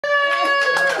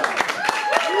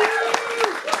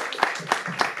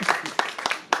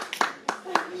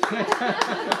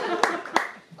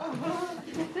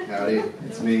Howdy,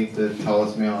 it's me, the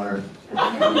tallest male on earth.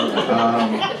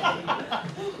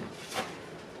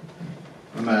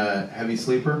 I'm a heavy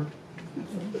sleeper.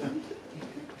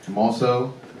 I'm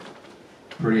also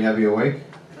pretty heavy awake.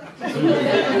 I don't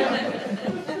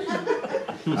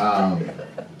know.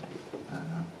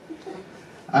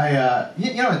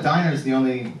 You know, a diner is the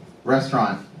only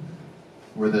restaurant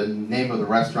where the name of the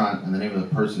restaurant and the name of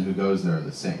the person who goes there are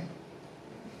the same.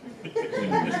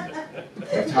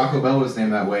 If Taco Bell was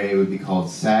named that way, it would be called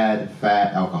Sad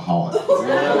Fat Alcoholic.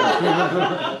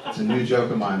 It's a new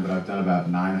joke of mine, but I've done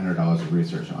about $900 of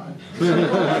research on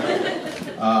it.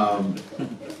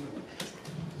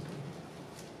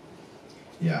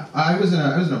 Yeah, I was in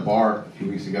a bar a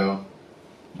few weeks ago,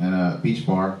 in a beach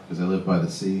bar because I live by the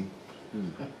sea.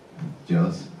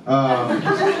 Jealous.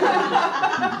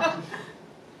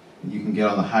 You can get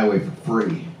on the highway for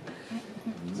free.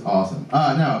 It's awesome.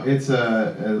 No, it's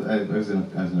I was in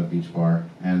a beach bar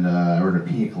and I ordered a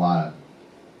pina colada.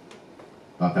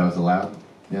 Thought that was allowed,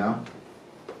 you know?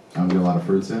 I don't get a lot of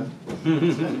fruits in.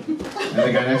 And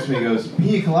the guy next to me goes,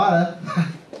 "Pina colada?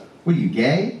 What are you,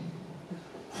 gay?"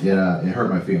 It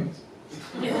hurt my feelings.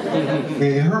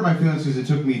 It hurt my feelings because it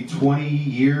took me 20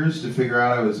 years to figure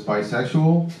out I was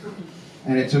bisexual,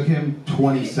 and it took him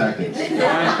 20 seconds.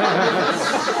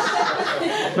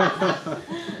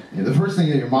 Yeah, the first thing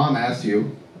that your mom asks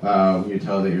you when you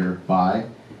tell her that you're bi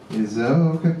is,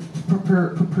 okay,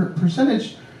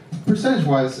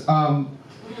 percentage-wise,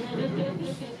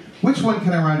 which one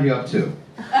can I round you up to?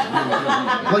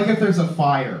 Like if there's a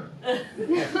fire.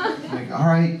 Like, all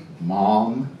right,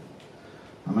 Mom,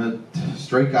 I'm a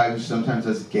straight guy who sometimes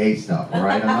does gay stuff, all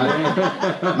right?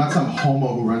 I'm not some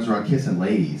homo who runs around kissing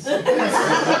ladies. But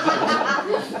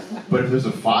if there's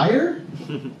a fire,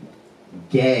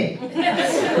 gay.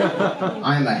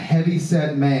 I'm a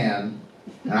heavy-set man,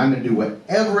 and I'm going to do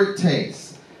whatever it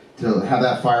takes to have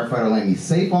that firefighter lay me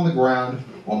safe on the ground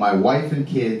while my wife and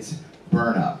kids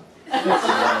burn up.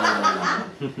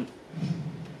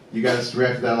 You guys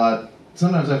react to that a lot.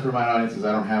 Sometimes I have to remind audiences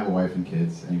I don't have a wife and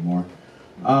kids anymore.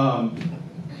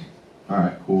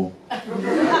 Alright, cool.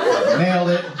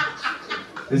 Nailed it.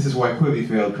 This is why Quibi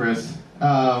failed, Chris.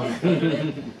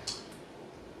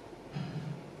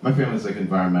 My family's like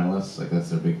environmentalists, like that's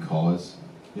their big cause,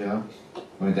 you know?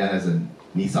 My dad has a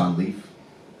Nissan Leaf.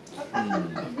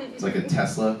 It's like a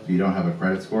Tesla if you don't have a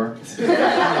credit score.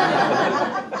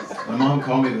 My mom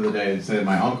called me the other day and said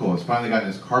my uncle has finally gotten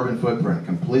his carbon footprint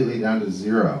completely down to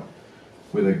 0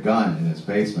 with a gun in his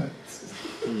basement.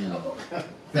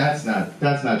 That's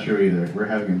not true either. We're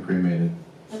having him cremated.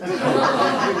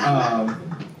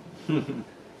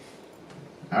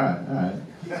 Alright.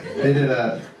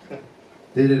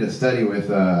 They did a study with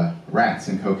rats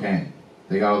and cocaine.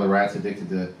 They got all the rats addicted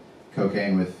to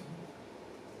cocaine with,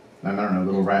 I don't know,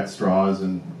 little rat straws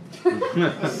and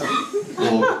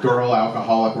little girl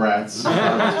alcoholic rats.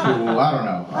 That was cool. I don't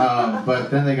know.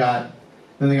 But then they got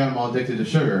them all addicted to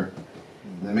sugar.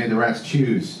 And they made the rats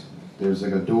choose. There's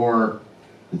like a door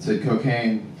that said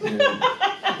cocaine and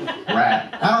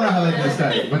rat. I don't know how they did the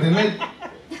study, but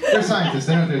they're scientists.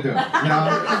 They know what they're doing. You know,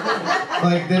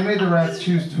 like they made the rats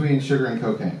choose between sugar and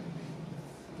cocaine,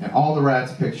 and all the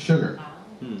rats picked sugar.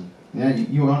 Yeah,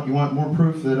 you want more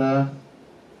proof that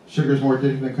sugar's more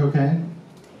addictive than cocaine?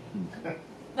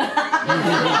 All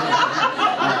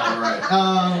right.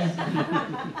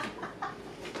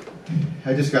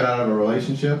 I just got out of a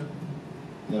relationship.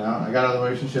 You know, I got out of the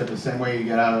relationship the same way you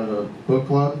get out of a book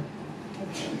club.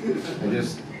 I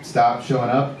just stopped showing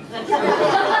up.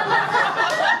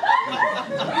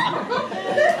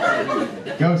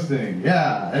 Ghosting,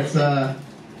 yeah, it's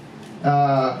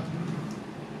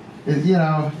you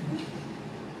know,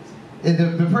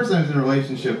 the person I was in a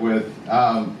relationship with,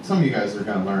 some of you guys are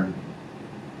going to learn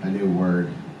a new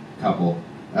word, couple.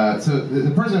 So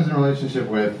the person I was in a relationship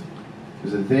with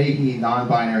was a they, he,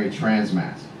 non-binary trans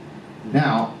masc.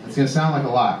 Now, it's going to sound like a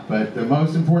lot, but the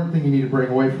most important thing you need to break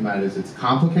away from that is it's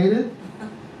complicated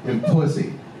and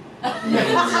pussy.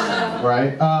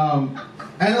 Right?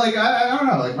 And like, I don't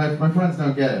know, like my friends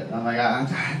don't get it. I'm like,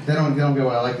 they don't get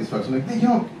why I like these folks. I'm like, you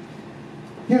know,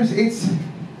 it's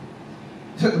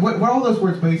so what all those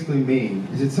words basically mean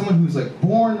is it's someone who's like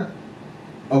born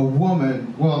a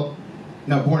woman, well,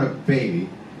 no, born a baby.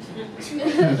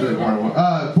 That's really born a woman.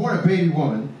 Born a baby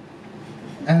woman,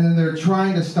 and then they're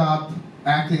trying to stop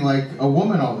acting like a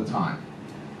woman all the time.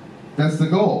 That's the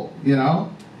goal, you know?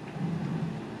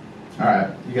 All right,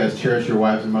 you guys cherish your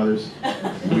wives and mothers,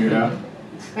 weirdo.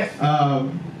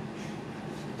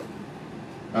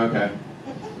 Okay.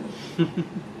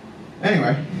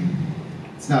 Anyway,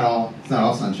 it's not all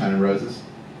sunshine and roses.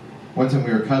 one time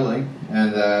we were cuddling,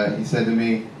 and he said to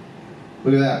me,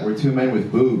 "Look at that, we're two men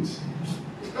with boobs."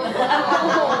 He's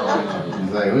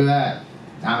like, "Look at that,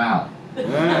 I'm out."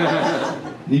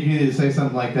 You can either say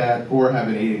something like that or have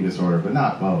an eating disorder, but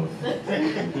not both.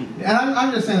 And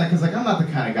I'm just saying that because, like, I'm not the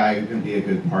kind of guy who can be a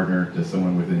good partner to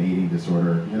someone with an eating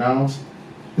disorder, you know?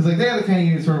 Because, like, they have the kind of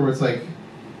eating disorder where it's like,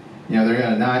 you know, they're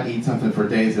going to not eat something for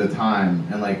days at a time.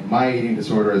 And, like, my eating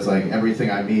disorder is like everything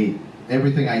I eat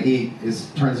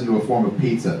turns into a form of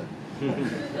pizza. You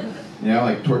know,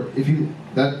 like,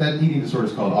 that eating disorder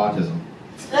is called autism.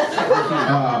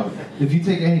 If you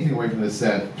take anything away from this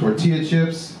set, tortilla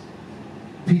chips,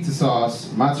 pizza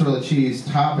sauce, mozzarella cheese,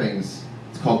 toppings,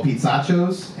 it's called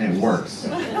pizzachos, and it works.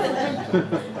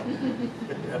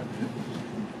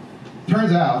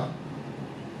 Turns out,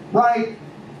 right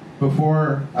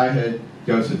before I had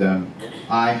ghosted them,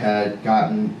 I had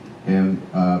gotten him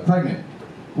pregnant,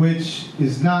 which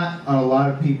is not on a lot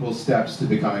of people's steps to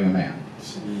becoming a man.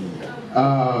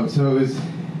 So it was,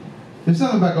 there's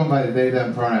something about going by the they,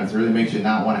 them pronouns that really makes you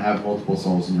not want to have multiple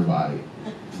souls in your body.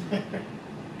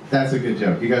 That's a good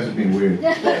joke. You guys are being weird.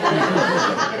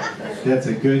 That's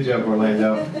a good joke,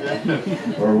 Orlando.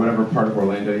 Or whatever part of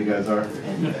Orlando you guys are.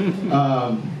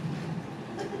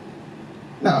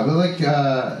 No, but like,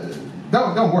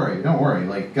 don't worry.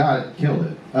 Like, God killed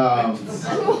it.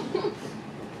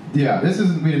 Yeah, this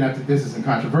isn't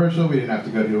controversial. We didn't have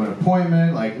to go to an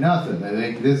appointment, like nothing.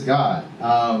 This God,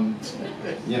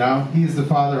 you know, He's the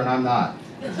Father and I'm not.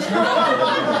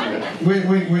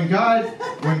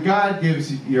 When God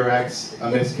gives your ex a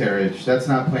miscarriage, that's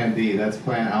not Plan B. That's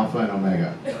Plan Alpha and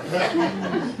Omega.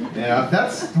 You know,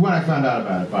 that's when I found out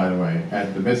about it. By the way,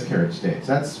 at the miscarriage stage,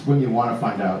 that's when you want to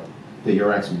find out that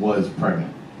your ex was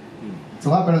pregnant. It's a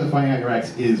lot better than finding out your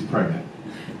ex is pregnant.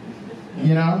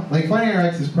 You know, like finding out your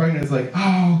ex is pregnant is like,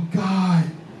 oh God,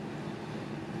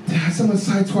 someone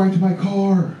sideswiped my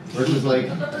car. Versus like,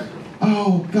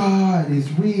 oh God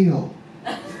is real.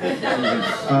 No,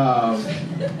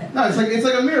 it's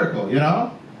like a miracle, you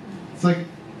know? It's like,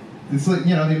 you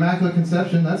know, the Immaculate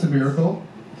Conception, that's a miracle.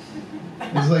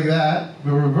 It's like that,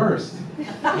 but reversed.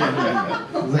 It's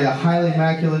like a highly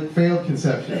immaculate failed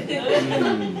conception.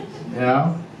 You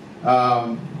know?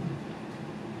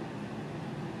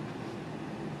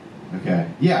 Okay.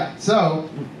 Yeah, so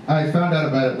I found out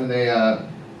about it when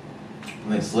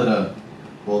they slid a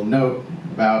little note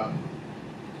about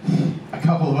a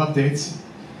couple of updates.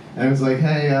 And it was like,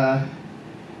 hey,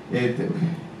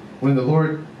 when the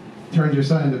Lord turned your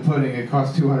son into pudding, it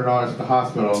cost $200 at the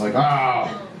hospital. I'm like,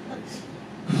 oh,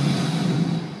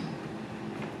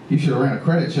 you should have ran a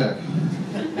credit check.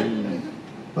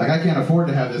 Like, I can't afford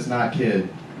to have this not kid,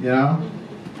 you know?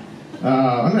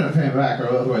 I'm going to pay him back, or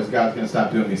otherwise God's going to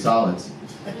stop doing me solids.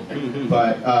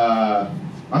 But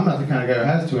I'm not the kind of guy who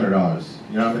has $200.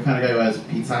 You know, I'm the kind of guy who has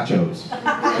pizzachos.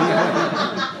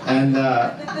 And,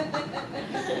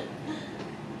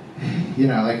 you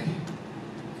know, like,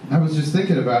 I was just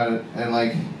thinking about it, and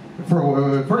like, at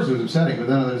first it was upsetting, but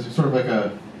then there's sort of like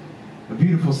a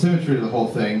beautiful symmetry to the whole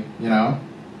thing, you know?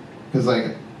 Because,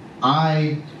 like,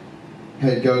 I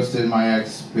had ghosted my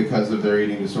ex because of their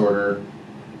eating disorder,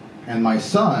 and my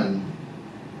son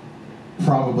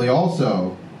probably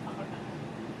also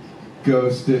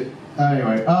ghosted.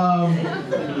 Anyway,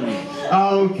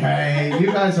 okay,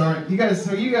 you guys.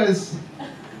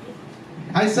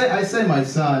 I say my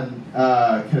son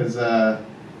because I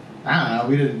don't know,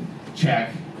 we didn't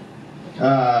check.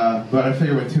 But I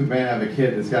figure when two men have a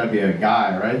kid, it's got to be a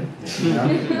guy, right? You know?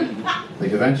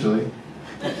 Like eventually.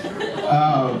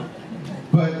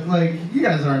 But like, you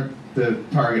guys aren't the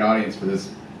target audience for this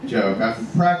joke. I'm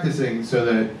practicing so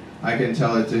that I can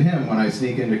tell it to him when I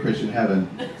sneak into Christian heaven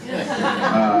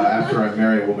after I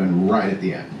marry a woman right at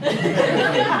the end.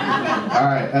 All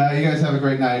right, you guys have a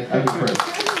great night. I've been Chris.